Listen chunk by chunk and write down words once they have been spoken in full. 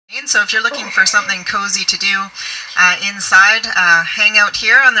So if you're looking for something cozy to do inside, hang out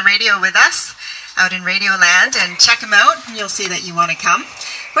here on the radio with us out in Radio Land and check them out. You'll see that you want to come.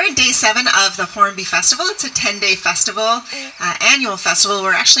 We're in day 7 of the Hornby Festival. It's a 10-day festival, annual festival.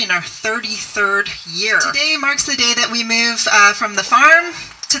 We're actually in our 33rd year. Today marks the day that we move from the farm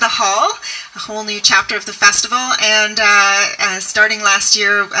to the hall, a whole new chapter of the festival. And starting last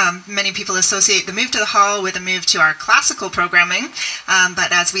year, many people associate the move to the hall with a move to our classical programming.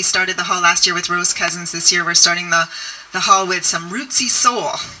 But as we started the hall last year with Rose Cousins, this year we're starting the hall with some rootsy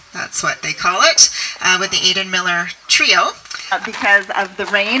soul. That's what they call it, with the Aiden Miller Trio. Because of the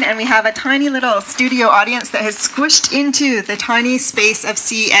rain, and we have a tiny little studio audience that has squished into the tiny space of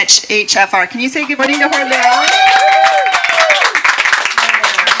CHFR. Can you say good morning to Hornby?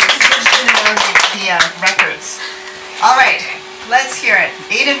 The records. All right, let's hear it.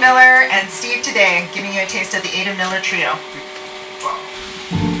 Aiden Miller and Steve Taddei giving you a taste of the Aiden Miller Trio.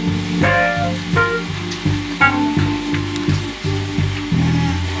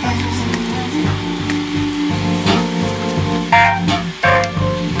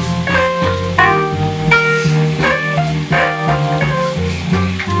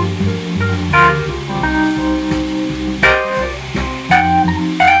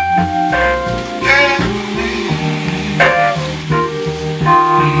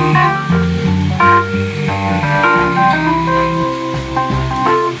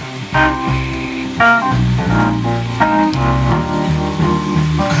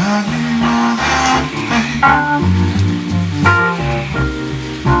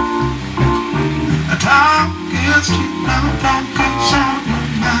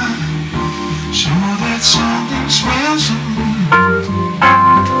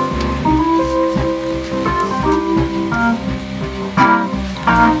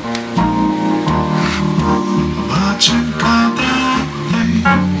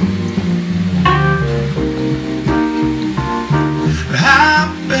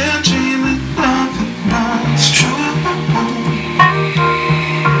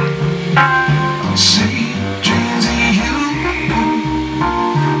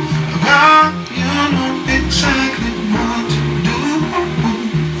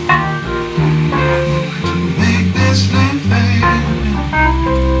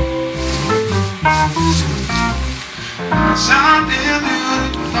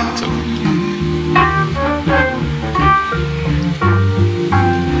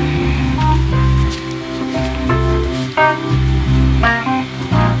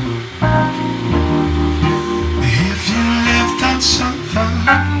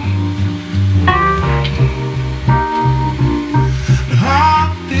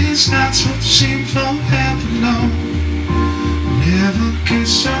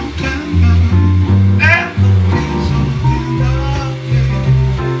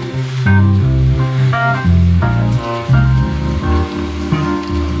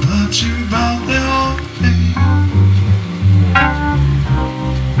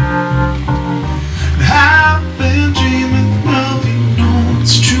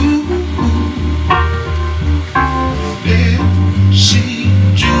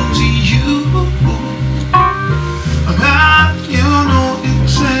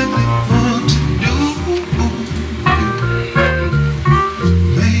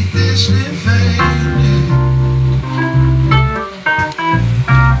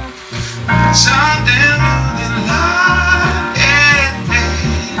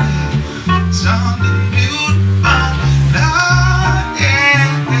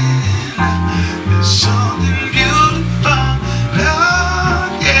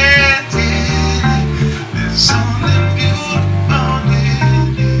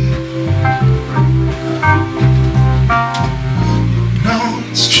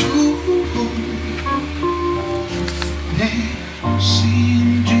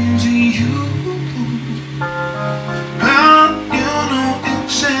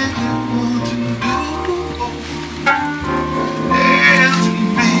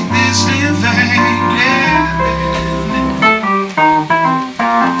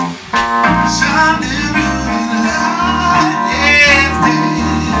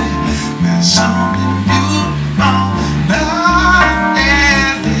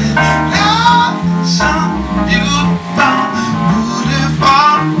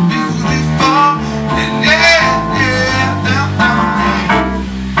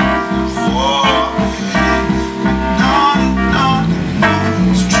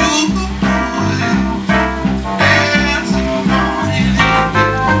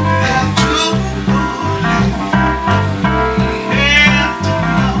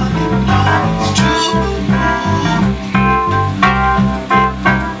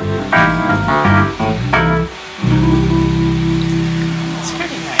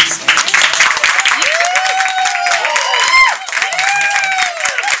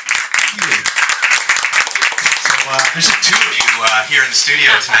 here in the studio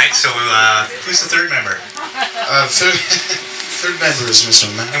tonight. So who's the third member? Third member is Mr.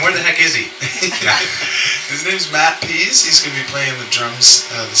 Matt. And where the heck is he? His name's Matt Pease. He's going to be playing the drums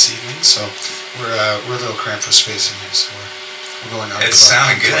this evening. So we're a little cramped for space in here. So we're going on. It's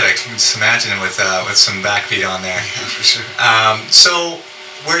sounding good. I can just imagine it with some backbeat on there. Yeah, for sure. So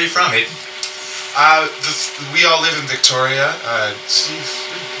where are you from, Aiden? We all live in Victoria. Steve,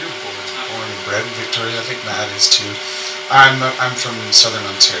 you're born and bred in Victoria. I think Matt is too. I'm from Southern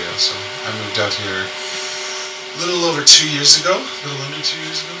Ontario, so I moved out here a little over 2 years ago. A little under 2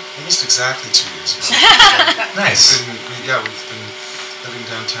 years ago. Almost exactly 2 years ago. Nice. We've been living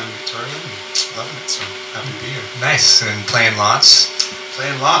downtown Victoria and loving it, so happy to be here. Nice. And playing lots?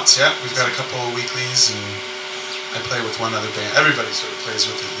 Playing lots, yeah. We've got a couple of weeklies, and I play with one other band. Everybody sort of plays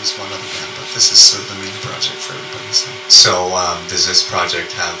with at least one other band, but this is sort of the main project for everybody. So does this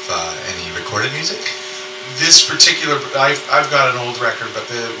project have any recorded music? This particular, I've got an old record, but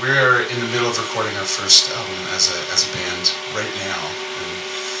we're in the middle of recording our first album as a band right now. And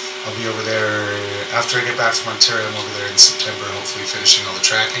I'll be over there after I get back from Ontario. I'm over there in September, hopefully finishing all the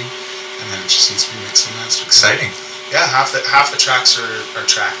tracking, and then it just needs to be mixed and mastered. Exciting. Yeah, half the tracks are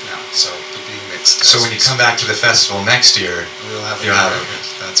tracked now, so they're being mixed. So when you come back to the festival next year, we'll have you'll have it.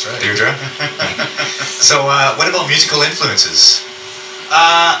 That's right. Deirdre? So what about musical influences?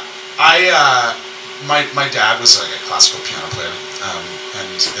 My dad was like a classical piano player, and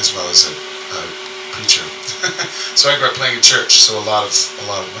as well as a preacher. So I grew up playing in church. So a lot of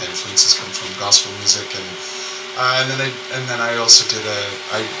my influences come from gospel music, and then I also did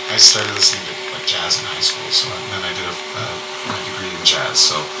I started listening to like jazz in high school. So and then I did my degree in jazz.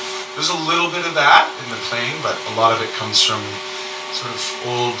 So there's a little bit of that in the playing, but a lot of it comes from sort of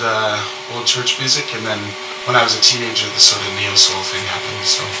old church music. And then when I was a teenager, the sort of neo soul thing happened.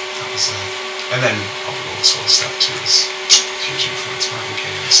 So that was. And then all the old soul stuff too is huge influence. Marvin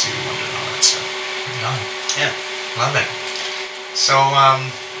Gaye and Stevie Wonder and all that stuff. Yeah, love it. So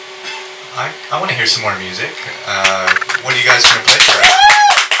I want to hear some more music. What are you guys going to play for us?